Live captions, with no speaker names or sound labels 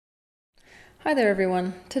Hi there,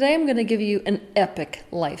 everyone. Today I'm going to give you an epic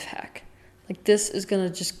life hack. This is going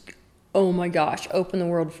to just, oh my gosh, open the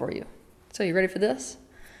world for you. So you ready for this?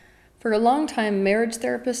 For a long time, marriage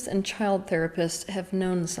therapists and child therapists have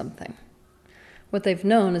known something. What they've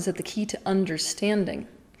known is that the key to understanding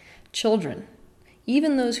children,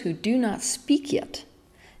 even those who do not speak yet,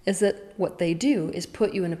 is that what they do is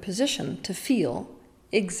put you in a position to feel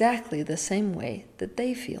exactly the same way that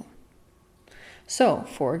they feel. So,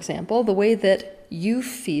 for example, the way that you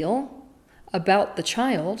feel about the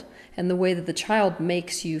child and the way that the child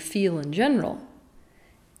makes you feel in general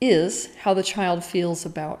is how the child feels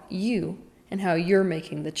about you and how you're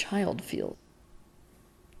making the child feel.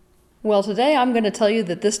 Well, today I'm going to tell you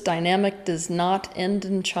that this dynamic does not end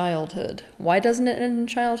in childhood. Why doesn't it end in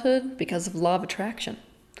childhood? Because of law of attraction.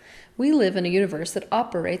 We live in a universe that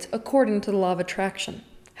operates according to the law of attraction.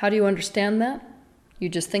 How do you understand that? You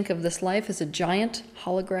just think of this life as a giant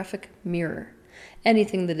holographic mirror.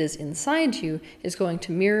 Anything that is inside you is going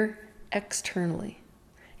to mirror externally,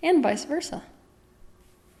 and vice versa.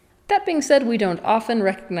 That being said, we don't often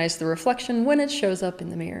recognize the reflection when it shows up in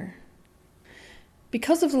the mirror.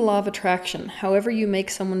 Because of the law of attraction, however you make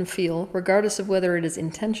someone feel, regardless of whether it is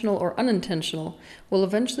intentional or unintentional, will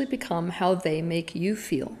eventually become how they make you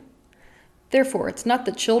feel. Therefore, it's not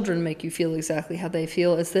that children make you feel exactly how they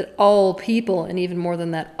feel, it's that all people, and even more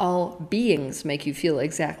than that, all beings make you feel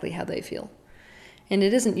exactly how they feel. And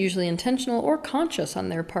it isn't usually intentional or conscious on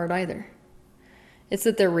their part either. It's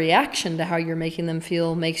that their reaction to how you're making them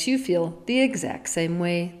feel makes you feel the exact same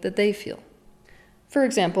way that they feel. For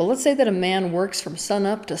example, let's say that a man works from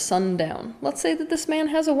sunup to sundown. Let's say that this man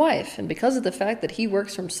has a wife, and because of the fact that he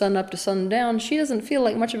works from sunup to sundown, she doesn't feel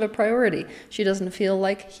like much of a priority. She doesn't feel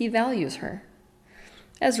like he values her.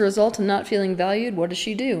 As a result of not feeling valued, what does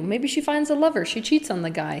she do? Maybe she finds a lover. She cheats on the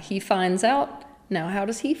guy. He finds out. Now how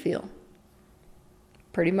does he feel?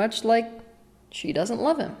 Pretty much like she doesn't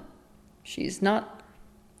love him. She's not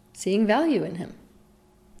seeing value in him.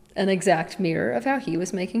 An exact mirror of how he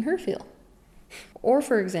was making her feel. Or,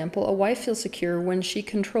 for example, a wife feels secure when she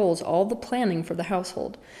controls all the planning for the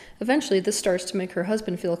household. Eventually, this starts to make her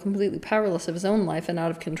husband feel completely powerless of his own life and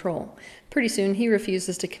out of control. Pretty soon, he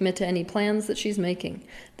refuses to commit to any plans that she's making.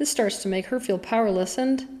 This starts to make her feel powerless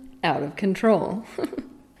and out of control.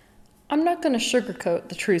 I'm not going to sugarcoat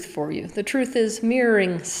the truth for you. The truth is,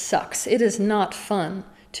 mirroring sucks. It is not fun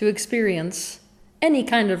to experience any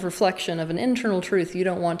kind of reflection of an internal truth you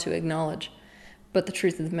don't want to acknowledge. But the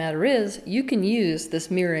truth of the matter is, you can use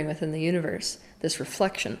this mirroring within the universe, this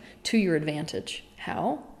reflection, to your advantage.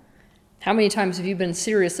 How? How many times have you been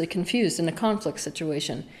seriously confused in a conflict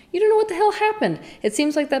situation? You don't know what the hell happened. It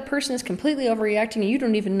seems like that person is completely overreacting and you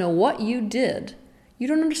don't even know what you did. You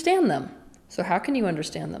don't understand them. So how can you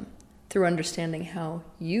understand them? Through understanding how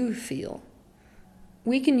you feel.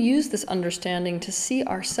 We can use this understanding to see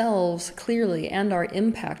ourselves clearly and our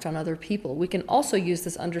impact on other people. We can also use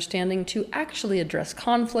this understanding to actually address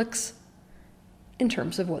conflicts in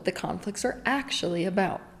terms of what the conflicts are actually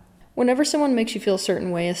about. Whenever someone makes you feel a certain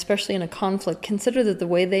way, especially in a conflict, consider that the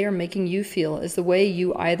way they are making you feel is the way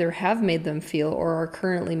you either have made them feel or are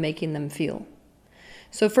currently making them feel.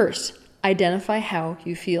 So first, identify how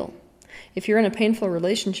you feel. If you're in a painful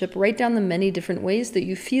relationship, write down the many different ways that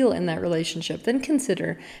you feel in that relationship. Then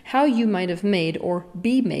consider how you might have made or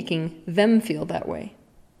be making them feel that way.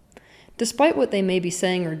 Despite what they may be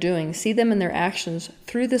saying or doing, see them and their actions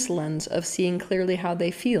through this lens of seeing clearly how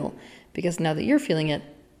they feel, because now that you're feeling it,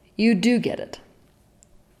 you do get it.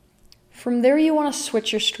 From there, you want to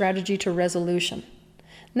switch your strategy to resolution.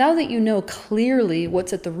 Now that you know clearly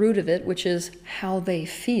what's at the root of it, which is how they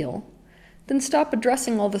feel, then stop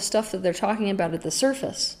addressing all the stuff that they're talking about at the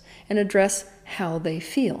surface and address how they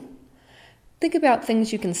feel. Think about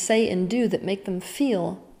things you can say and do that make them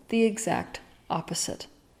feel the exact opposite.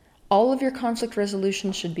 All of your conflict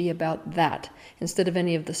resolution should be about that, instead of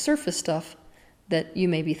any of the surface stuff that you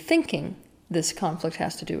may be thinking this conflict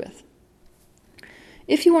has to do with.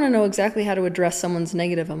 If you want to know exactly how to address someone's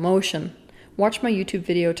negative emotion, watch my YouTube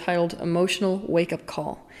video titled Emotional Wake-Up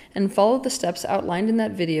Call and follow the steps outlined in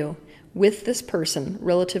that video with this person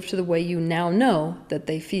relative to the way you now know that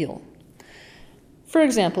they feel. For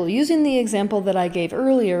example, using the example that I gave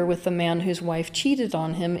earlier with the man whose wife cheated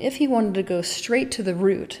on him, if he wanted to go straight to the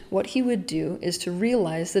root, what he would do is to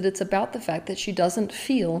realize that it's about the fact that she doesn't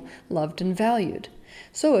feel loved and valued.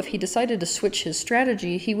 So if he decided to switch his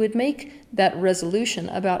strategy, he would make that resolution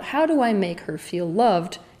about how do I make her feel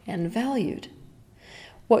loved and valued.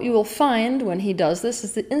 What you will find when he does this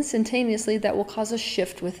is that instantaneously that will cause a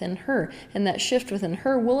shift within her, and that shift within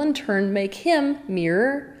her will in turn make him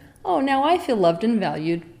mirror, oh, now I feel loved and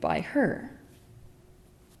valued by her.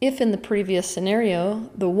 If in the previous scenario,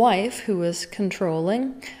 the wife, who was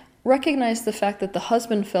controlling, recognized the fact that the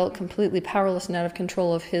husband felt completely powerless and out of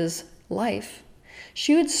control of his life,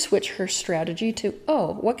 she would switch her strategy to,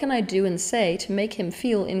 oh, what can I do and say to make him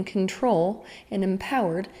feel in control and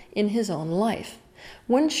empowered in his own life?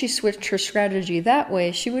 When she switched her strategy that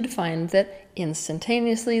way, she would find that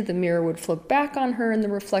instantaneously the mirror would flip back on her and the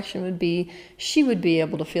reflection would be she would be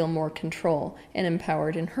able to feel more control and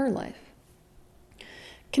empowered in her life.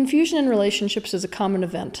 Confusion in relationships is a common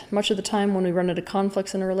event. Much of the time when we run into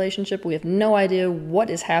conflicts in a relationship, we have no idea what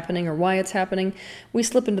is happening or why it's happening. We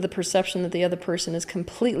slip into the perception that the other person is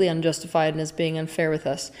completely unjustified and is being unfair with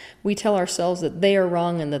us. We tell ourselves that they are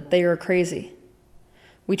wrong and that they are crazy.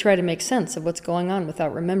 We try to make sense of what's going on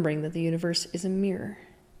without remembering that the universe is a mirror.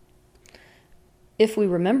 If we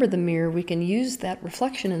remember the mirror, we can use that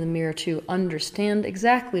reflection in the mirror to understand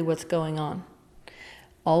exactly what's going on.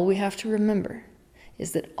 All we have to remember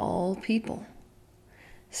is that all people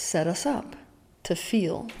set us up to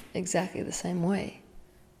feel exactly the same way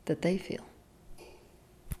that they feel.